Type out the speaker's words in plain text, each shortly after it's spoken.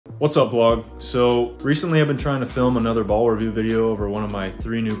What's up, vlog? So recently I've been trying to film another ball review video over one of my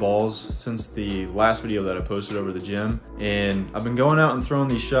 3 new balls since the last video that I posted over the gym, and I've been going out and throwing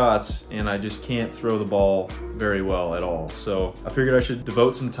these shots and I just can't throw the ball very well at all. So I figured I should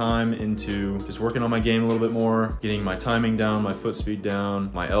devote some time into just working on my game a little bit more, getting my timing down, my foot speed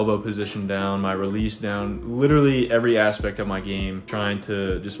down, my elbow position down, my release down, literally every aspect of my game, trying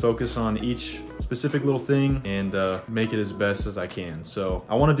to just focus on each specific little thing and make it as best as I can. So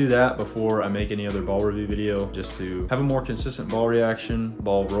I want to do that before I make any other ball review video, just to have a more consistent ball reaction,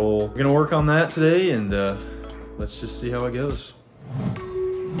 ball roll. We're gonna work on that today, and let's just see how it goes.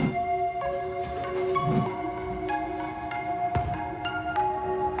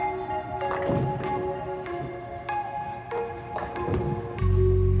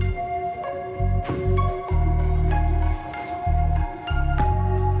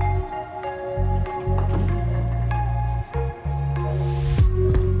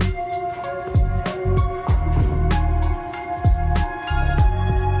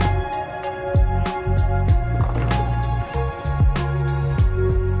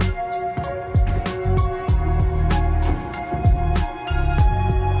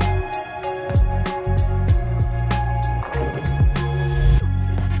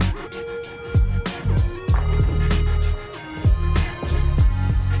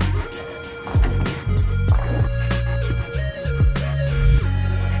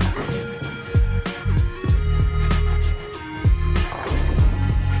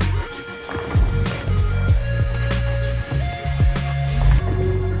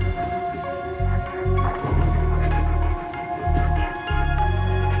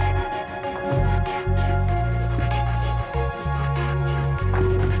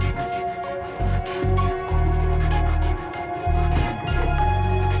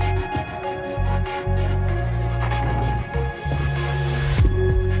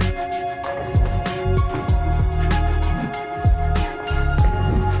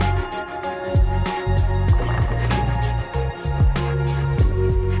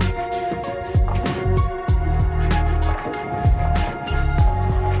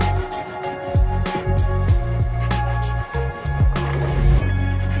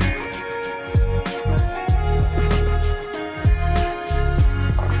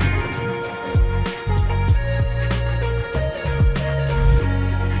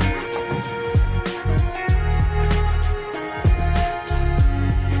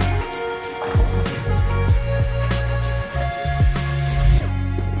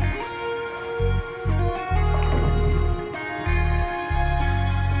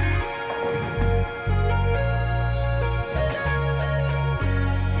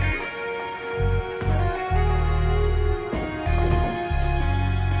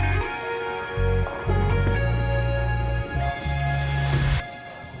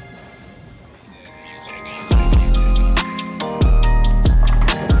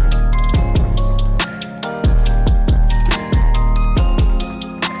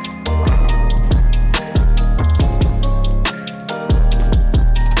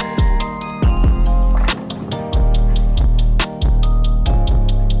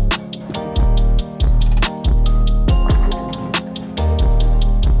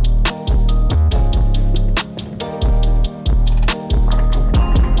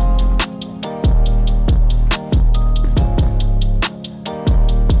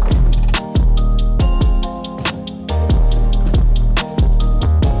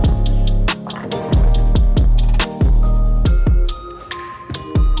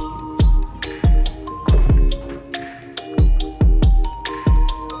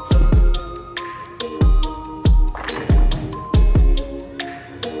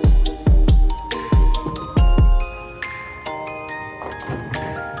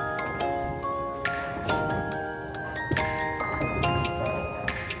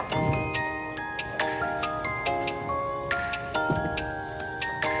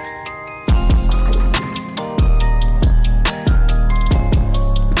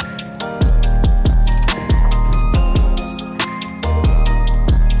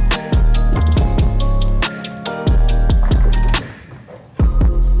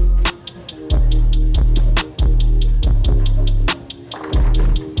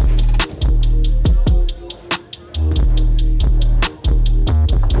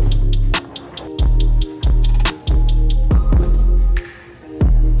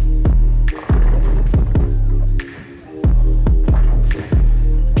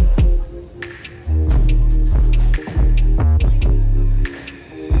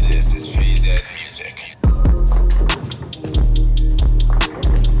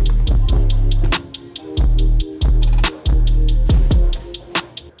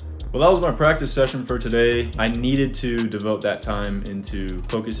 Well, that was my practice session for today. I needed to devote that time into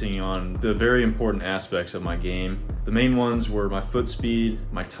focusing on the very important aspects of my game. The main ones were my foot speed,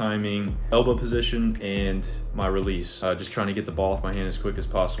 my timing, elbow position, and my release. Just trying to get the ball off my hand as quick as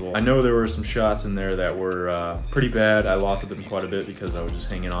possible. I know there were some shots in there that were pretty bad. I lofted them quite a bit because I was just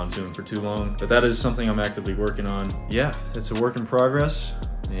hanging on to them for too long. But that is something I'm actively working on. Yeah, it's a work in progress,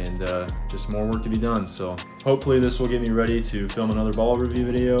 and just more work to be done. So hopefully this will get me ready to film another ball review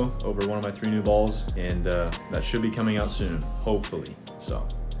video over one of my 3 new balls, and that should be coming out soon, hopefully. So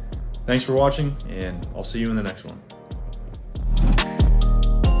thanks for watching, and I'll see you in the next one.